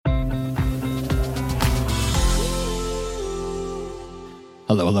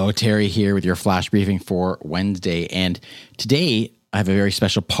Hello, Terry here with your flash briefing for Wednesday. And today I have a very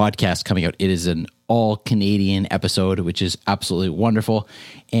special podcast coming out. It is an all Canadian episode, which is absolutely wonderful.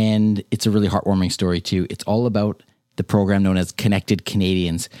 And it's a really heartwarming story too. It's all about the program known as Connected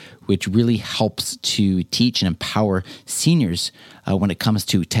Canadians, which really helps to teach and empower seniors when it comes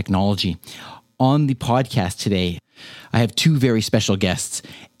to technology. On the podcast today, I have two very special guests,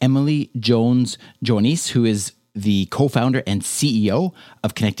 Emily Jones-Joannis, who is the co-founder and CEO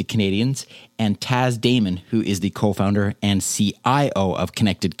of Connected Canadians, and Taz Damon, who is the co-founder and CIO of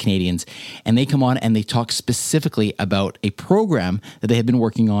Connected Canadians. And they come on and they talk specifically about a program that they have been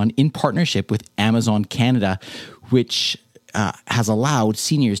working on in partnership with Amazon Canada, which has allowed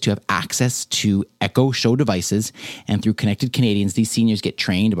seniors to have access to Echo Show devices. And through Connected Canadians, these seniors get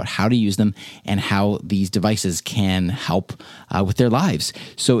trained about how to use them and how these devices can help with their lives.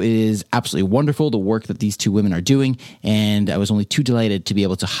 So it is absolutely wonderful, the work that these two women are doing. And I was only too delighted to be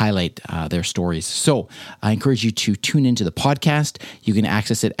able to highlight their stories. So I encourage you to tune into the podcast. You can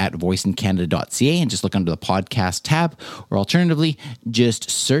access it at voiceincanada.ca and just look under the podcast tab, or alternatively, just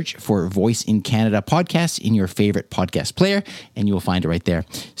search for Voice in Canada podcast in your favorite podcast player, and you will find it right there.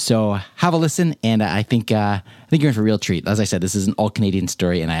 So have a listen, and I think you're in for a real treat. As I said, this is an all-Canadian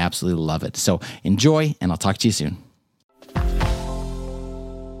story, and I absolutely love it. So enjoy, and I'll talk to you soon.